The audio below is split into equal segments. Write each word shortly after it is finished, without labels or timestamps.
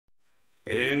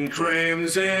In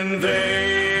crimson veins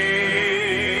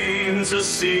a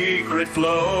secret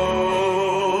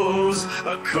flows,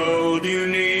 a code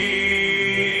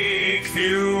unique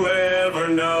few ever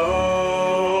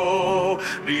know.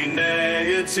 Be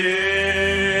negative,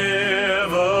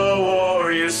 a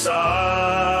warrior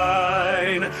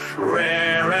sign,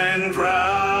 rare and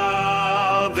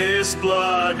proud, this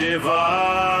blood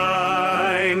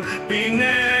divine. Be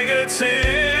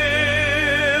negative,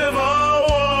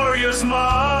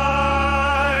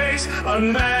 might,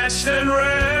 unmatched and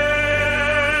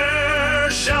rare,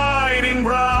 shining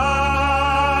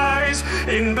bright.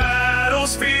 In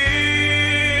battles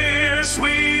fierce,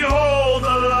 we hold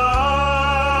the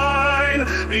line.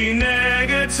 Be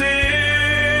negative,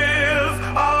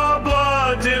 our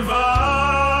blood divine.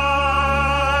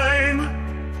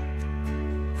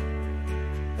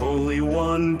 Only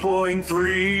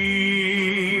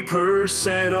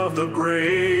 1.3% of the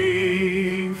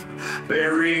brave,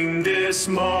 bearing this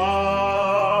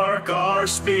mark, our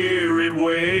spirit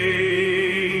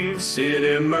waves in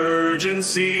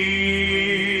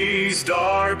emergencies,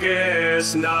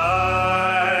 darkest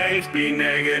night. Be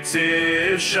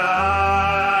negative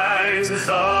shines,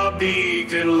 the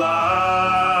beacon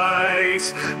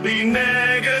light. Be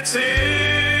negative,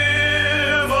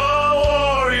 a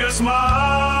warrior's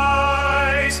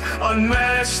might,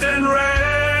 unmatched and rare,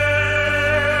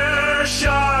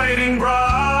 shining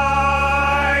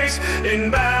bright. In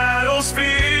battles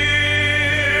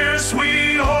fierce,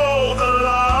 we hold the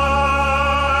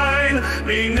line.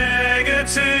 Be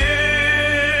negative,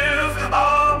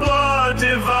 our blood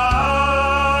divine.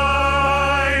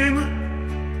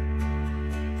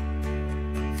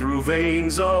 Through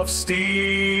veins of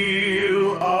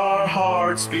steel, our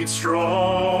hearts beat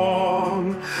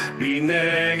strong. Be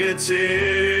negative,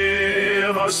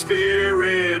 our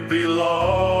spirit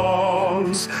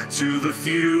belongs to the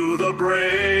few, the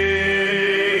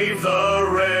brave, the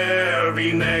rare.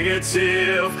 Be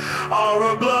negative,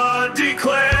 our blood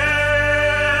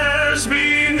declares.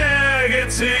 Be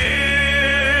negative,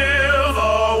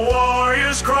 a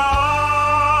warrior's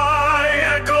cry,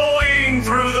 echoing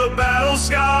through the battle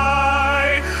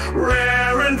sky.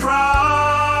 Rare and proud,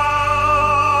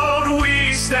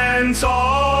 we stand tall.